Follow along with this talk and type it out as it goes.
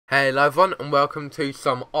Hello everyone and welcome to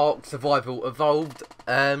some Ark Survival Evolved.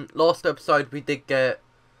 Last episode we did get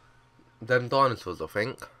them dinosaurs, I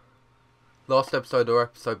think. Last episode or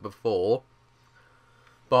episode before.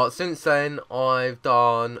 But since then I've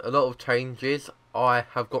done a lot of changes. I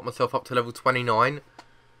have got myself up to level 29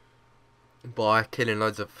 by killing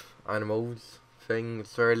loads of animals,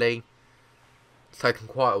 things really. It's taken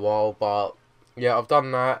quite a while, but yeah, I've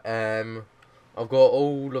done that. I've got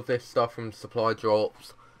all of this stuff from supply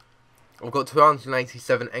drops. I've got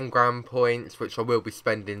 287 engram points, which I will be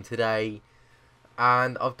spending today.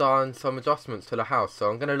 And I've done some adjustments to the house. So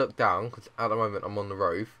I'm going to look down, because at the moment I'm on the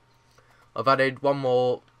roof. I've added one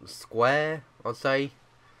more square, I'd say,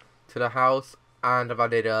 to the house. And I've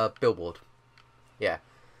added a billboard. Yeah.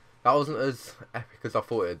 That wasn't as epic as I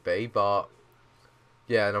thought it would be, but...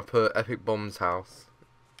 yeah, and I put Epic Bombs house.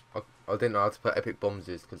 I didn't know how to put Epic Bombs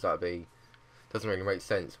because that'd be... doesn't really make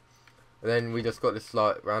sense. And then we just got this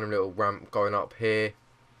like random little ramp going up here.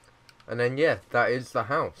 And then yeah, that is the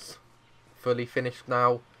house. Fully finished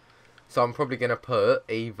now. So I'm probably going to put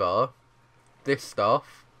either this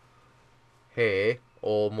stuff here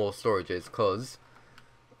or more storages. Because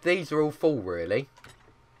these are all full really.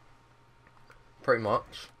 Pretty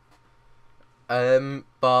much.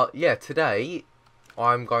 But yeah, today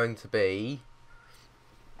I'm going to be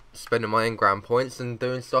spending my engram points and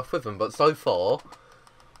doing stuff with them. But so far...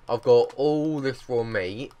 I've got all this raw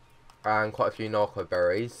meat and quite a few narco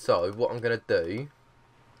berries. So what I'm going to do, I'm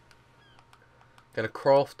going to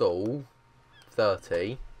craft all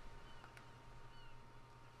 30.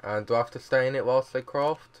 And do I have to stay in it whilst they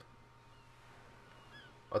craft?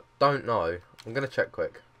 I don't know. I'm going to check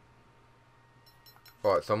quick.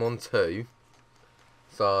 Right, so I'm on 2.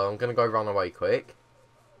 So I'm going to go run away quick.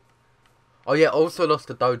 Oh yeah, I also lost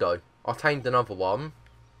a dodo. I tamed another one.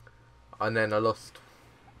 And then I lost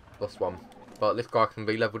one, but this guy can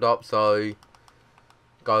be leveled up, so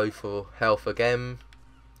go for health again.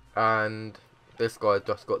 And this guy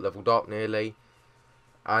just got leveled up nearly.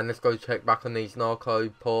 And let's go check back on these narco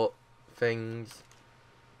pot things.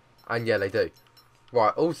 And yeah, they do.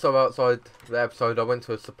 Right, also outside the episode I went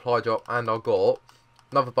to a supply drop and I got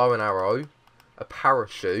another bow and arrow, a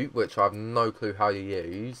parachute, which I have no clue how you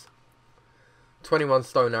use, 21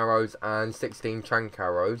 stone arrows and 16 trank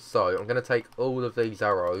arrows. So I'm going to take all of these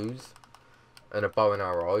arrows and a bow and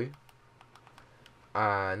arrow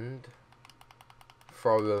and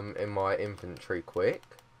throw them in my inventory quick.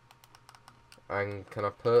 And can I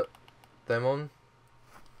put them on?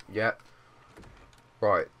 Yep.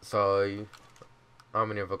 Right, so how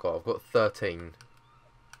many have I got? I've got 13.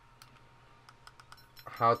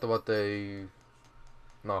 How do I do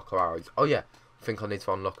narco arrows? Oh yeah, I think I need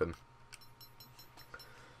to unlock them.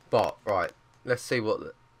 But, right, let's see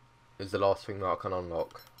what is the last thing that I can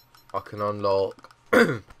unlock. I can unlock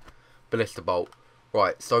Ballista Bolt.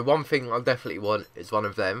 Right, so one thing I definitely want is one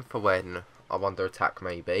of them for when I'm under attack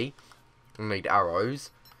maybe. I need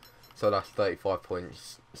arrows. So that's 35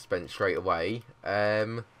 points spent straight away.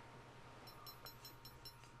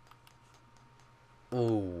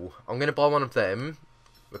 Ooh, I'm going to buy one of them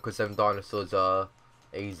because them dinosaurs are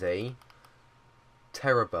easy.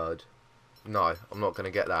 Terror Bird. No, I'm not going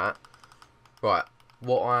to get that. Right,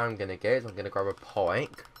 what I am going to get is I'm going to grab a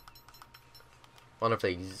pike. One of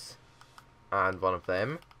these. And one of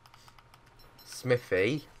them.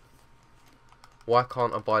 Smithy. Why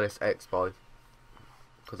can't I buy this X bow?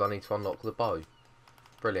 Because I need to unlock the bow.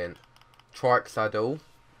 Brilliant. Trike saddle.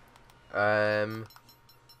 How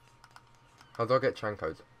do I get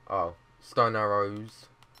chancos? Oh, stone arrows.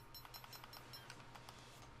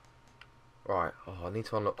 Right, oh, I need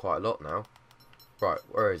to unlock quite a lot now. Right,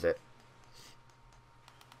 where is it?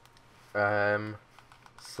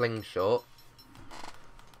 Slingshot.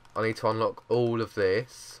 I need to unlock all of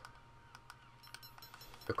this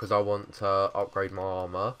because I want to upgrade my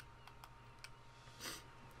armor.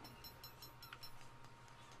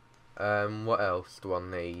 What else do I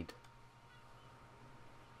need?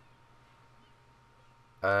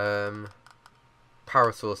 Parasaur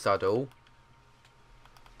saddle.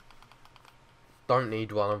 Don't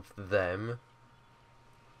need one of them.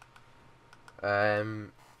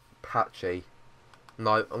 Patchy.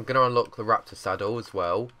 No, I'm going to unlock the raptor saddle as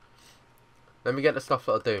well. Let me get the stuff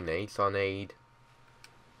that I do need. So I need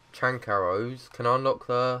trank arrows. Can I unlock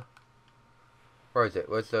the... where is it?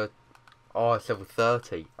 Where's the... oh, it's level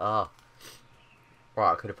 30. Ah.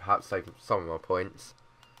 Right, I could have perhaps saved some of my points.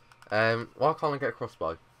 Why can't I get a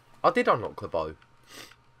crossbow? I did unlock the bow.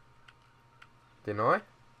 Didn't I?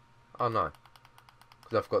 Oh no.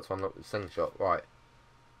 Because I forgot to unlock the slingshot. Right.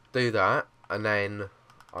 Do that. And then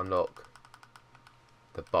unlock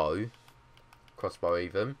the bow. crossbow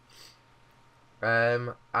even.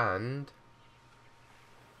 And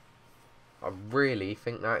I really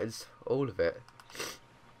think that is all of it.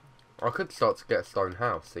 I could start to get a stone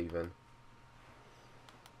house even.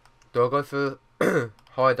 Do I go for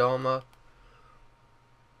hide armor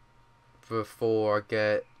before I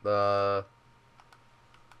get the...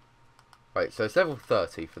 Wait, so it's level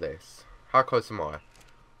 30 for this. How close am I?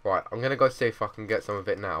 Right, I'm going to go see if I can get some of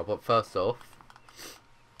it now. But first off,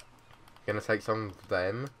 I'm going to take some of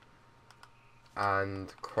them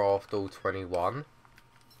and craft all 21.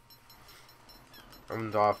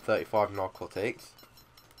 And I have 35 narcotics.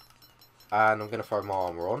 And I'm going to throw my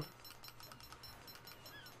armor on.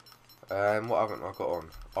 What haven't I got on?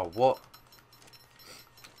 Oh, what?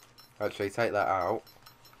 Actually, take that out.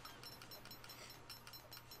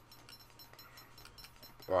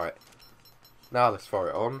 Right. Now let's throw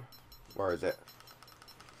it on. Where is it?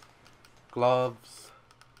 Gloves,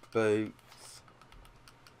 boots,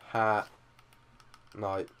 hat,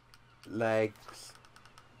 no, legs,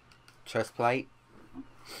 chest plate,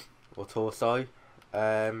 or torso.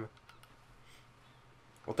 I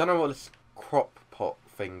don't know what this crop pot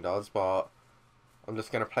thing does, but I'm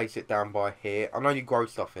just going to place it down by here. I know you grow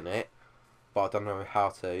stuff in it, but I don't know how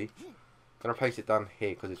to. I'm going to place it down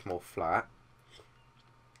here because it's more flat.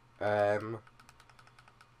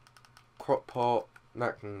 Crop pot,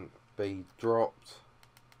 that can be dropped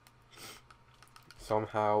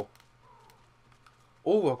somehow.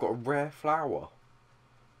 Oh, I've got a rare flower.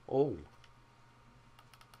 Oh.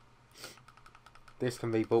 This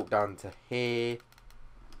can be brought down to here,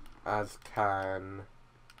 as can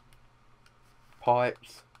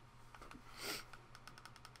pipes.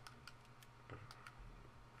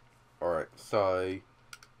 Alright, so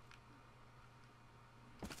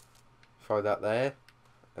throw that there,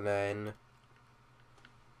 and then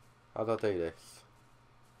how do I do this?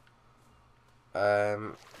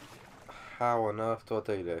 How on earth do I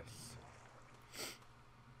do this?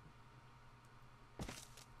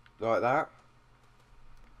 Like that?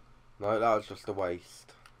 No, that was just a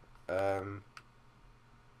waste. No,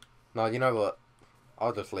 you know what?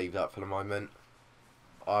 I'll just leave that for the moment.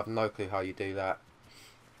 I have no clue how you do that.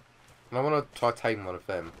 And I want to try tame one of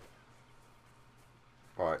them.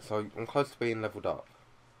 Right, so I'm close to being leveled up.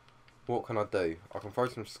 What can I do? I can throw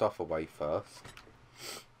some stuff away first.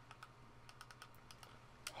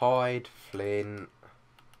 Hide, flint.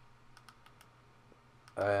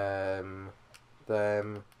 Them.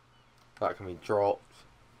 That can be dropped.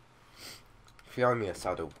 Throw me a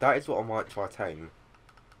saddle. That is what I might try tame.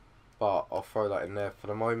 But I'll throw that in there for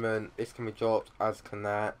the moment. This can be dropped, as can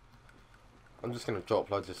that. I'm just going to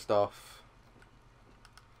drop loads of stuff.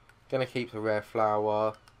 Going to keep the rare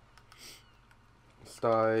flower.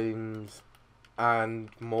 Stones. And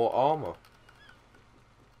more armour.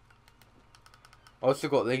 I also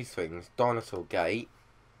got these things. Dinosaur gate.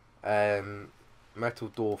 Metal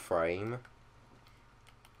door frame.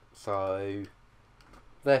 So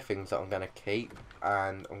they're things that I'm going to keep.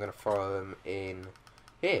 And I'm going to throw them in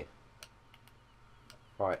here.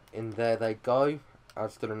 Right, in there they go.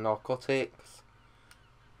 As to the narcotics.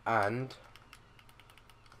 And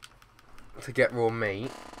to get raw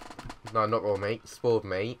meat, no, not raw meat, spoiled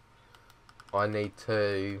meat, I need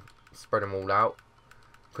to spread them all out.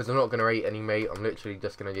 Because I'm not going to eat any meat, I'm literally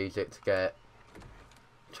just going to use it to get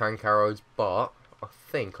chank arrows. But I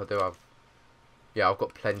think I do have, yeah, I've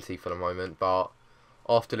got plenty for the moment. But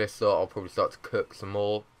after this, I'll probably start to cook some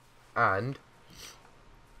more. And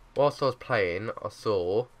whilst I was playing, I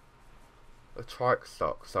saw a trike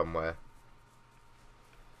stock somewhere,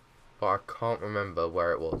 but I can't remember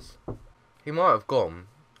where it was. He might have gone,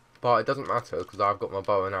 but it doesn't matter because I've got my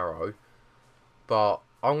bow and arrow. But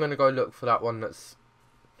I'm gonna go look for that one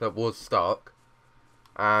that was stuck,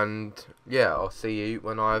 and yeah, I'll see you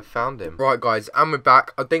when I've found him. Right, guys, and we're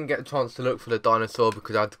back. I didn't get a chance to look for the dinosaur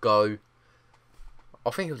because I had to go. I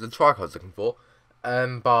think it was the trike I was looking for.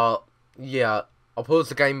 But yeah, I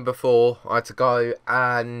paused the game before I had to go,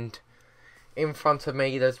 and in front of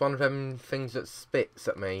me there's one of them things that spits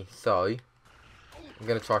at me, so I'm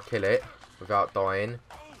going to try to kill it without dying,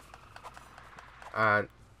 and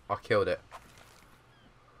I killed it.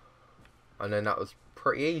 And then that was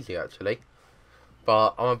pretty easy actually,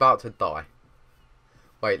 but I'm about to die.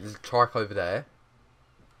 Wait, there's a trike over there.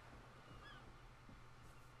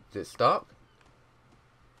 Is it stuck?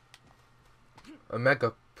 A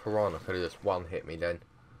mega piranha could have just one hit me then.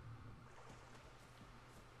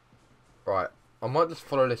 Right, I might just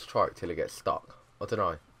follow this trike till it gets stuck. I don't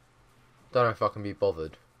know. Don't know if I can be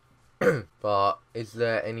bothered. But is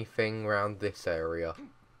there anything around this area?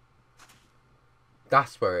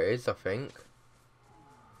 That's where it is, I think.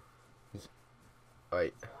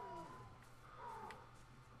 Wait.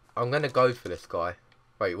 I'm gonna go for this guy.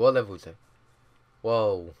 Wait, what level is he?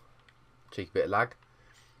 Whoa. Cheeky bit of lag.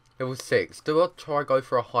 Level 6. Do I try go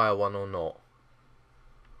for a higher one or not?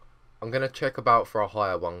 I'm gonna check about for a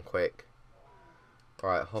higher one quick.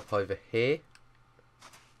 Right, hop over here.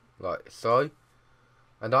 Like so.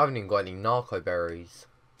 And I haven't even got any narco berries.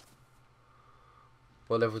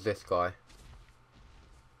 What level is this guy?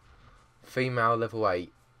 Female level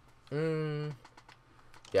 8.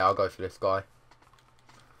 Yeah, I'll go for this guy.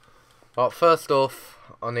 But first off,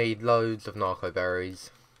 I need loads of narco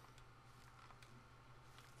berries.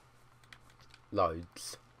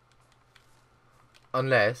 Loads.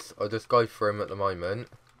 Unless I just go for him at the moment.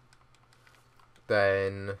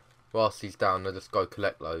 Then, whilst he's down, I'll just go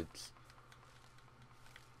collect loads.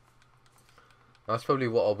 That's probably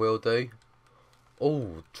what I will do.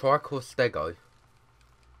 Oh, trike or stego?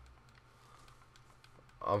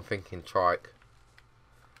 I'm thinking trike.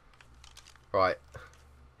 Right.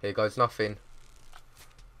 Here goes nothing.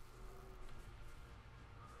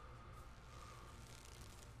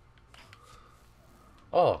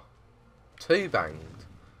 Oh. 2 banged.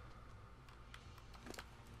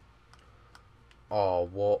 Oh,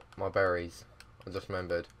 what? My berries. I just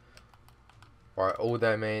remembered. Right, all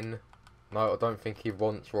them in. No, I don't think he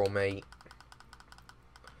wants raw meat.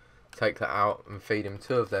 Take that out and feed him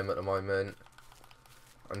 2 of them at the moment.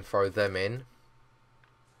 And throw them in.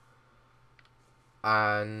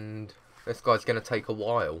 And this guy's going to take a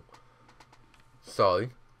while. So,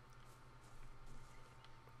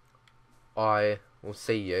 I will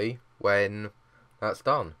see you when that's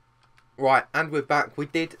done. Right, and we're back. We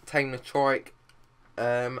did tame the trike.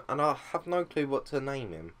 And I have no clue what to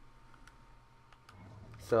name him.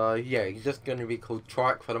 So, yeah, he's just going to be called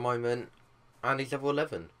Trike for the moment. And he's level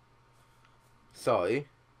 11. So,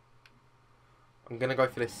 I'm going to go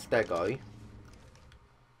for this stego.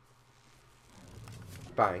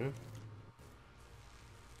 Bang.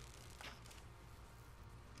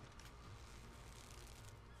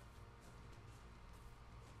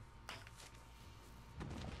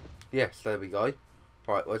 Yes, there we go.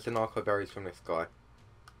 Right, where's the narco berries from this guy?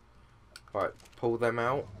 Right, pull them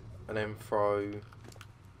out and then throw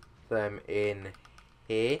them in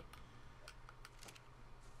here.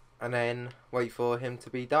 And then wait for him to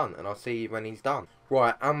be done, and I'll see you when he's done.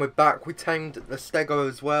 Right, and we're back. We tamed the stego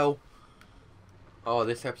as well. Oh,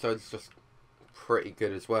 this episode's just pretty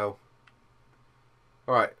good as well.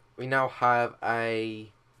 Alright, we now have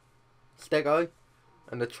a stego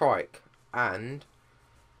and a trike. And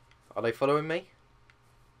are they following me?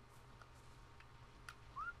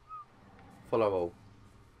 Follow all.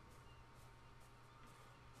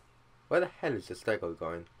 Where the hell is the stego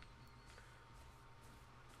going?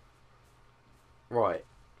 Right.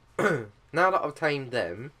 Now that I've tamed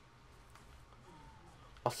them,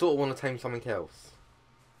 I sort of want to tame something else.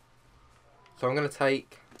 So I'm going to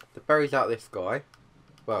take the berries out of this guy.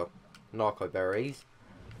 Well, narco berries.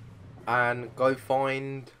 And go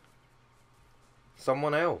find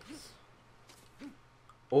someone else.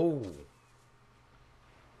 Oh.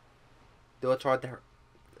 Do I try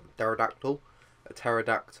pterodactyl? A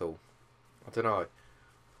pterodactyl. I don't know.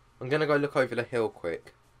 I'm going to go look over the hill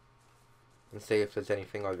quick. And see if there's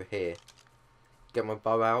anything over here. Get my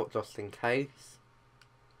bow out just in case.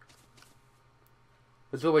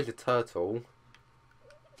 There's always a turtle.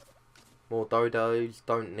 More dodos.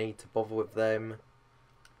 Don't need to bother with them.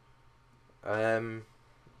 Oh,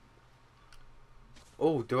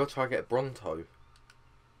 do I try to get a Bronto?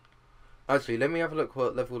 Actually, let me have a look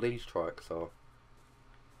what level these trikes are.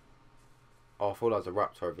 Oh, I thought that was a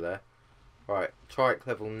raptor over there. Right, trike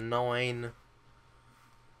level 9.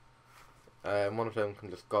 One of them can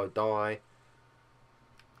just go die.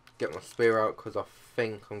 Get my spear out because I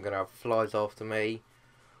think I'm going to have flies after me.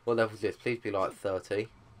 What level is this? Please be like 30.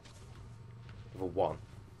 Level 1.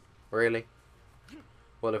 Really?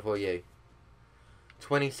 What level are you?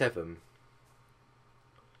 27.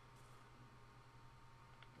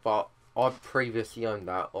 But I previously owned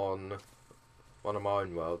that on one of my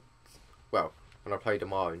own worlds. Well, when I played on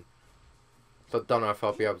my own. So I don't know if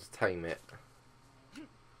I'll be able to tame it.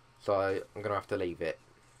 So I'm going to have to leave it.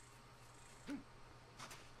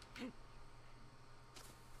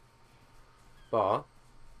 But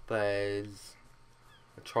there's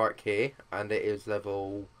a trike here, and it is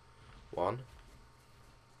level 1.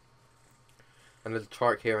 And there's a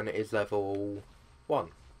trike here, and it is level 1.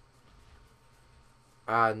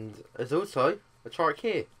 And there's also a trike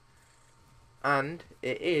here, and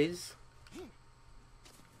it is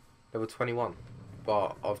level 21.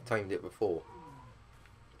 But I've tamed it before.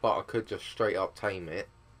 But I could just straight up tame it.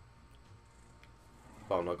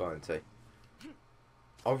 But I'm not going to.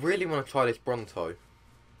 I really want to try this Bronto.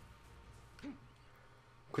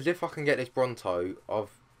 Because if I can get this Bronto,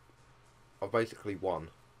 I've basically won.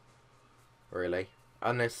 Really.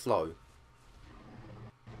 And they're slow.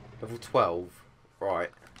 Level 12. Right.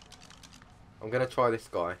 I'm going to try this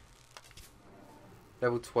guy.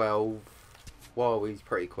 Level 12. Whoa, he's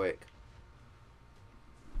pretty quick.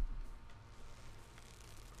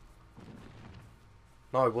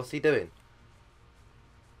 No, what's he doing?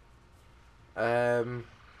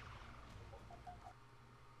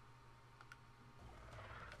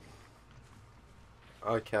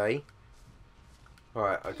 Okay.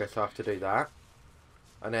 Alright, I guess I have to do that.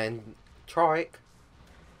 And then, Trike.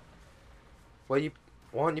 Why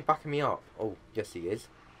aren't you backing me up? Oh, yes he is.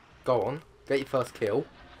 Go on, get your first kill.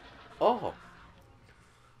 Oh!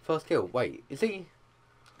 First kill. Wait, is he?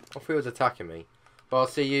 I thought he was attacking me. But I'll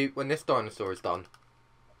see you when this dinosaur is done.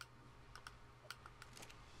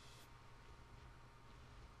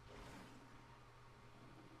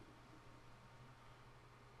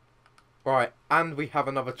 Right, and we have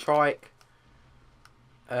another trike.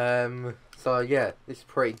 So yeah, this is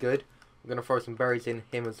pretty good. I'm going to throw some berries in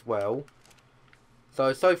him as well.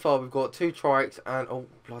 So far we've got 2 trikes and, oh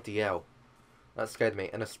bloody hell. That scared me,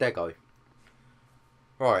 and a stego.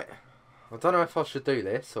 Right, I don't know if I should do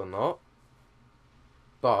this or not.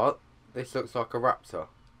 But, this looks like a raptor.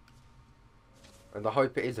 And I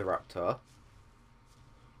hope it is a raptor.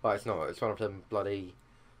 But it's not, it's one of them bloody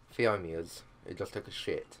Theomias. It just took a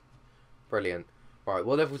shit. Brilliant. Right,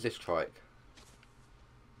 what level is this trike?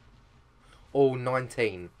 Oh,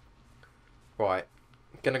 19. Right,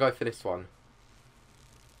 gonna go for this one.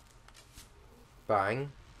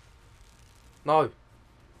 Bang. No.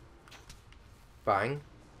 Bang.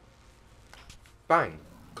 Bang.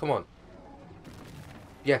 Come on.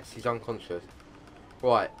 Yes, he's unconscious.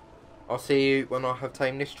 Right, I'll see you when I have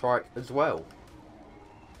tamed this trike as well.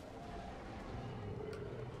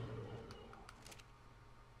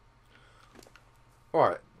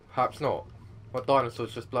 Right, perhaps not. My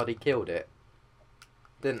dinosaurs just bloody killed it.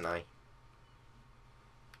 Didn't they?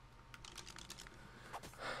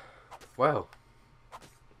 Well,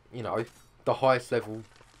 you know, the highest level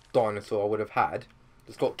dinosaur I would have had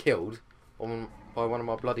just got killed by one of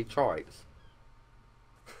my bloody trikes.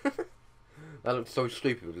 That looks so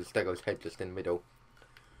stupid with the stego's head just in the middle.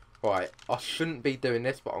 Right, I shouldn't be doing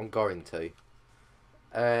this, but I'm going to.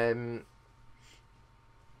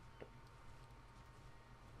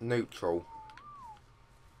 Neutral.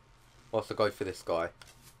 I'll also go for this guy.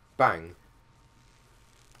 Bang.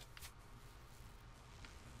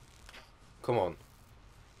 Come on.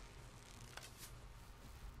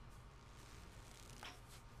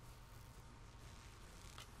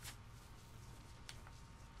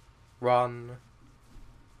 Run.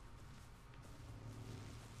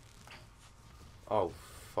 Oh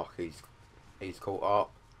fuck, he's caught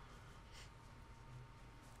up.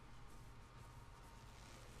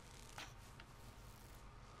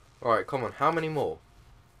 Alright, come on, how many more?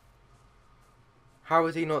 How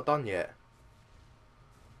is he not done yet?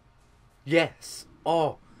 Yes!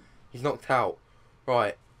 Oh, he's knocked out.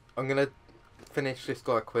 Right, I'm gonna finish this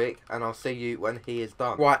guy quick, and I'll see you when he is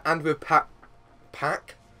done. Right, and we're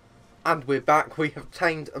and we're back. We have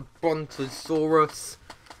tamed a Brontosaurus.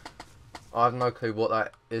 I have no clue what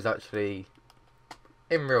that is actually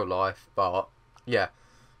in real life, but yeah.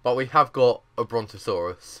 But we have got a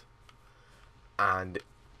Brontosaurus. And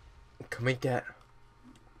can we get...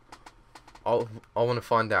 I want to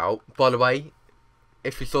find out. By the way,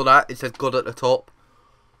 if you saw that, it says God at the top.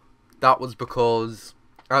 That was because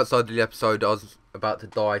outside of the episode I was about to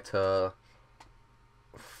die to...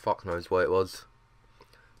 fuck knows what it was.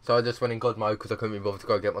 So I just went in God mode because I couldn't be bothered to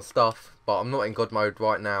go get my stuff. But I'm not in God mode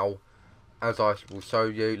right now. As I will show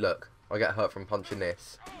you. Look, I get hurt from punching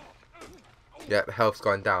this. Yeah, the health's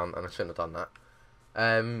going down and I shouldn't have done that.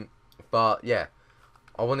 But yeah.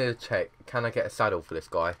 I wanted to check, can I get a saddle for this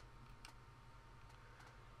guy?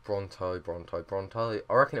 Bronto.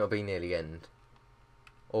 I reckon it'll be near the end.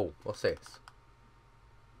 Oh, what's this?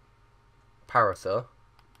 Parasur.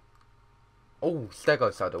 Oh,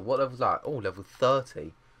 Stego saddle. What level's that? Oh, level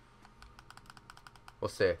 30.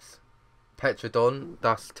 What's this? Petrodon.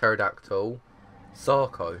 That's pterodactyl.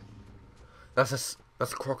 Sarco. That's a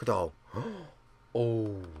crocodile.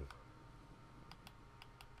 Oh.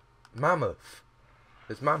 Mammoth.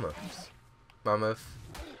 There's mammoths. Mammoth.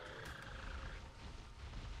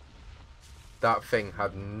 That thing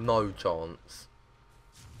had no chance.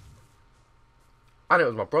 And it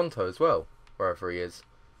was my Bronto as well. Wherever he is.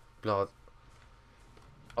 Blood.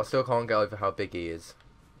 I still can't get over how big he is.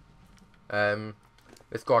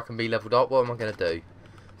 This guy can be leveled up. What am I going to do?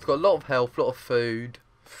 He's got a lot of health, a lot of food.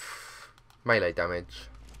 Melee damage.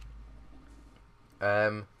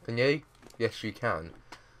 Can you? Yes, you can.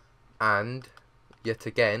 And, yet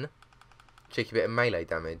again, cheeky bit of melee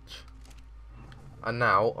damage. And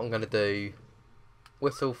now, I'm going to do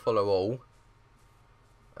whistle, follow all.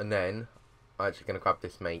 And then, I'm actually going to grab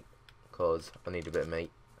this meat. Because I need a bit of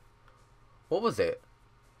meat. What was it?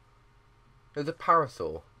 It was a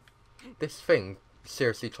parasaur. This thing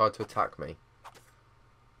seriously tried to attack me.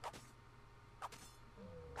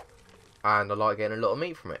 And I like getting a lot of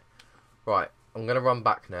meat from it. Right, I'm going to run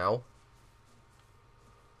back now.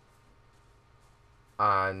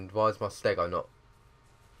 And why is my stego not...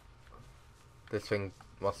 This thing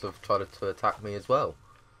must have tried to attack me as well.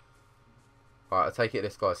 Right, I take it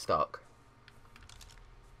this guy's stuck.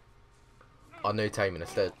 I knew taming a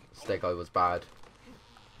stego was bad.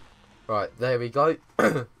 Right, there we go.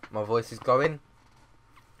 My voice is going.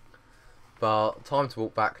 But time to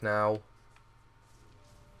walk back now.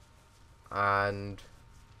 And,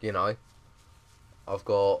 you know, I've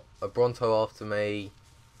got a Bronto after me,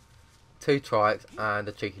 2 trikes, and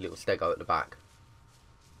a cheeky little stego at the back.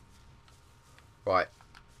 Right.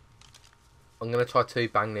 I'm going to try to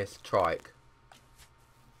bang this trike.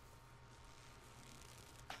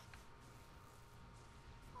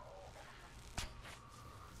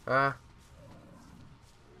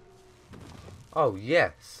 Oh,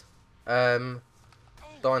 yes.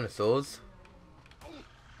 Dinosaurs.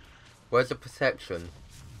 Where's the protection?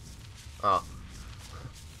 Ah.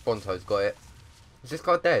 Bronto's got it. Is this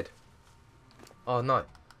guy dead? Oh, no.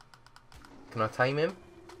 Can I tame him?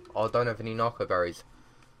 Oh, I don't have any narco berries.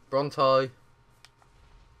 Bronto.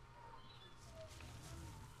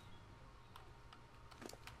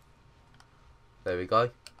 There we go.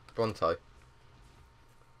 Bronto.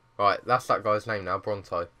 Right, that's that guy's name now,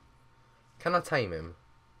 Bronto. Can I tame him?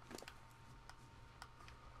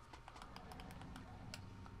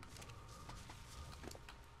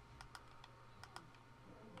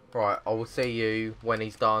 Right, I will see you when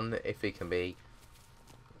he's done, if he can be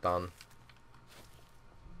done.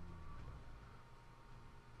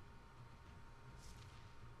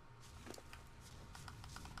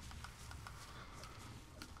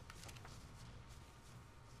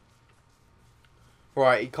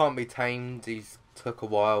 Right, he can't be tamed, he's took a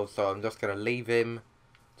while, so I'm just going to leave him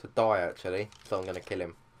to die actually. So I'm going to kill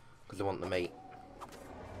him, because I want the meat.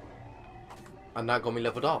 And that got me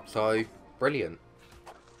leveled up, so brilliant.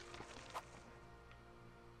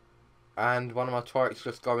 And one of my trikes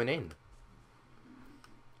just going in.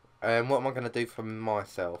 What am I going to do for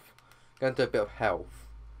myself? I'm going to do a bit of health.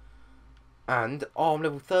 And, oh, I'm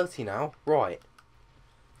level 30 now. Right.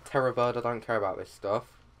 Terror bird, I don't care about this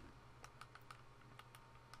stuff.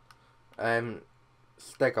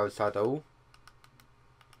 Stego saddle.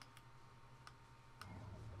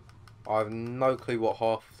 I have no clue what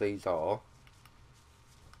half of these are.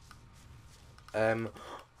 A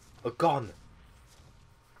gun.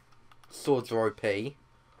 Swords are OP. I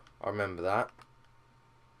remember that.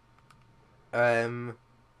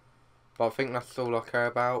 But I think that's all I care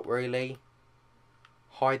about, really.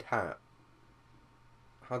 Hide hat.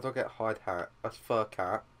 How do I get hide hat? That's fur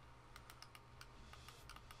cat.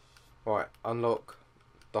 Right, unlock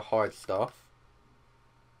the hide stuff.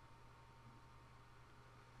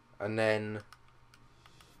 And then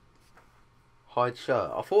hide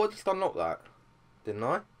shirt. I thought I just unlocked that. Didn't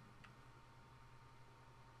I?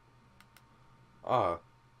 Oh.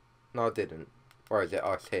 No, I didn't. Where is it?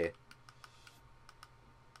 Oh, it's here.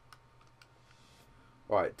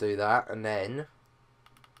 Right, do that, and then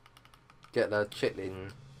get the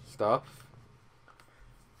chitlin stuff.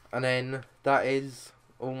 And then that is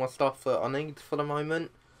all my stuff that I need for the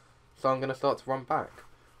moment. So I'm going to start to run back.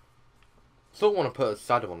 Sort of want to put a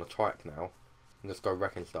saddle on the trike now and just go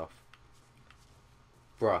wrecking stuff.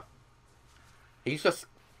 Bruh. He's just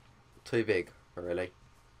too big, really.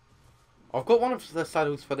 I've got one of the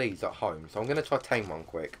saddles for these at home, so I'm going to try tame one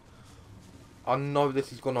quick. I know this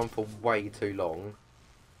has gone on for way too long.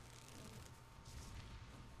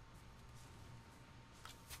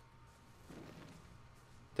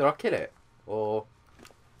 Did I kill it? Or...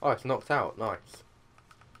 oh, it's knocked out. Nice.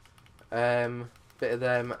 Bit of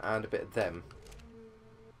them and a bit of them.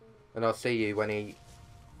 And I'll see you when he...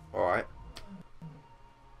 alright.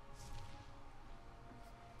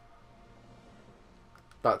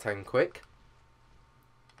 That tamed quick.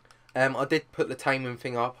 I did put the taming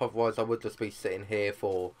thing up, otherwise I would just be sitting here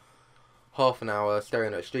for half an hour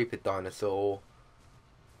staring at a stupid dinosaur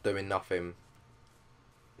doing nothing.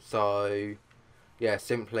 So, yeah,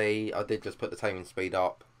 simply I did just put the taming speed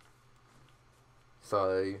up.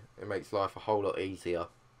 So, it makes life a whole lot easier.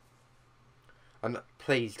 And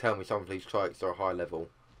please tell me some of these trikes are a high level.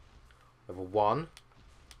 Level 1.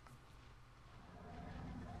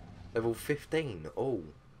 Level 15. Oh.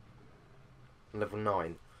 Level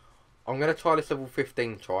 9. I'm going to try this level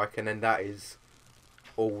 15 trike, and then that is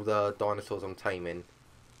all the dinosaurs I'm taming.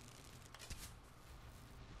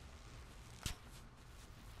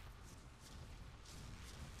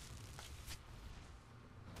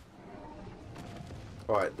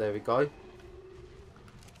 Right, there we go.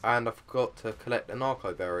 And I forgot to collect the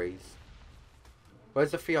narco berries.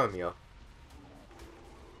 Where's the Phiomia?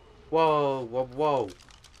 Whoa, whoa, whoa.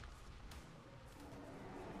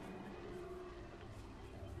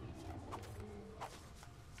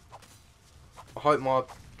 I hope my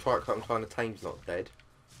trike I'm trying to tame's not dead.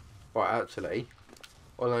 Right, actually,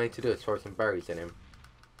 all I need to do is throw some berries in him.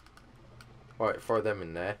 Right, throw them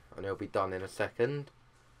in there, and he'll be done in a second.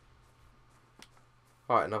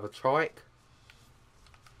 Right, another trike.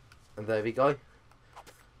 And there we go.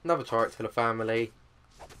 Another trike to the family.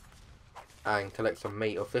 And collect some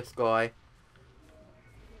meat off this guy.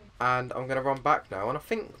 And I'm going to run back now. And I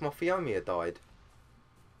think my Phiomia died.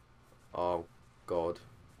 Oh, God.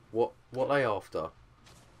 What are they after?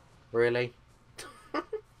 Really?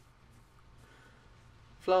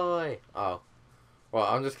 Fly! Oh.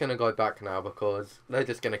 Right, I'm just going to go back now because they're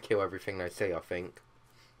just going to kill everything they see, I think.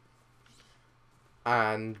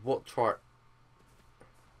 And what trike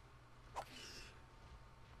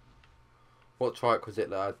was it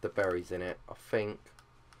that had the berries in it? I think.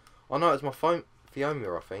 Oh no, it's my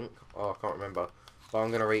Phiomia, I think. Oh, I can't remember. But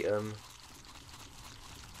I'm going to eat them.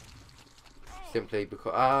 Simply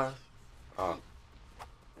because...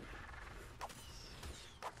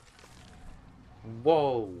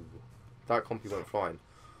 Whoa! That compy went flying.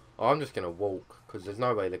 Oh, I'm just going to walk, because there's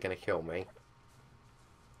no way they're going to kill me.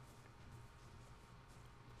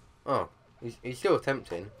 Oh, he's still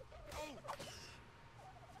attempting.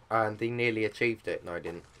 And he nearly achieved it. No, he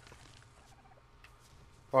didn't.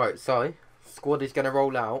 Right, so, squad is going to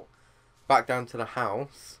roll out. Back down to the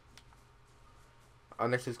house.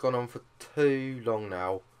 And this has gone on for too long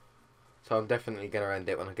now. So I'm definitely going to end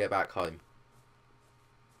it when I get back home.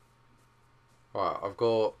 Right, I've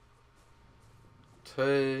got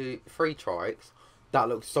 3 trikes. That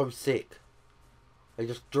looks so sick. They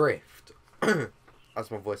just drift. As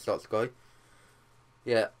my voice starts to go.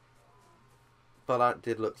 Yeah. But that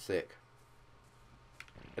did look sick.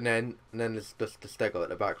 And then there's just the stego at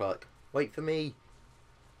the back like, wait for me.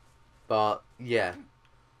 But, yeah.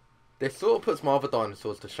 This sort of puts my other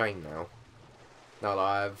dinosaurs to shame now. Now that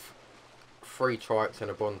I have 3 trikes and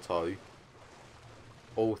a Bronto.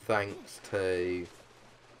 All thanks to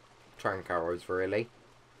Trank arrows, really.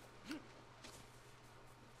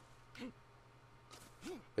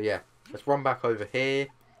 But yeah, let's run back over here.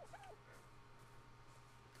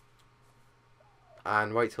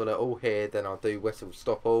 And wait till they're all here, then I'll do whistle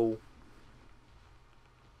stop all.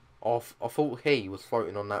 I thought he was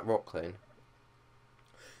floating on that rock then.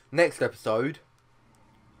 Next episode,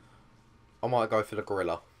 I might go for the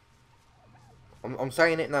gorilla. I'm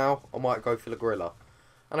saying it now, I might go for the gorilla.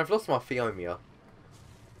 And I've lost my Phiomia.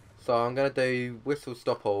 So I'm going to do whistle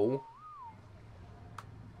stop all.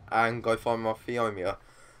 And go find my Phiomia.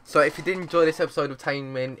 So if you did enjoy this episode of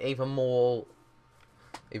taming even more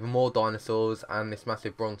dinosaurs and this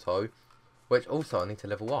massive Bronto, which also I need to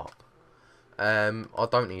level up. I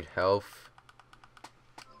don't need health.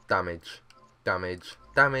 Damage.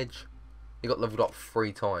 He got leveled up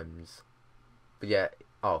 3 times. But yeah,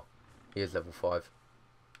 oh, he is level 5.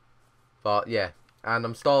 But yeah, and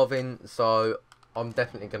I'm starving, so I'm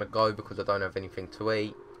definitely going to go because I don't have anything to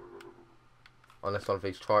eat. Unless one of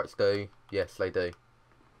these trikes do. Yes, they do.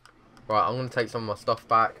 Right, I'm going to take some of my stuff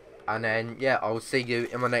back. And then, yeah, I will see you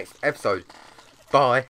in my next episode. Bye.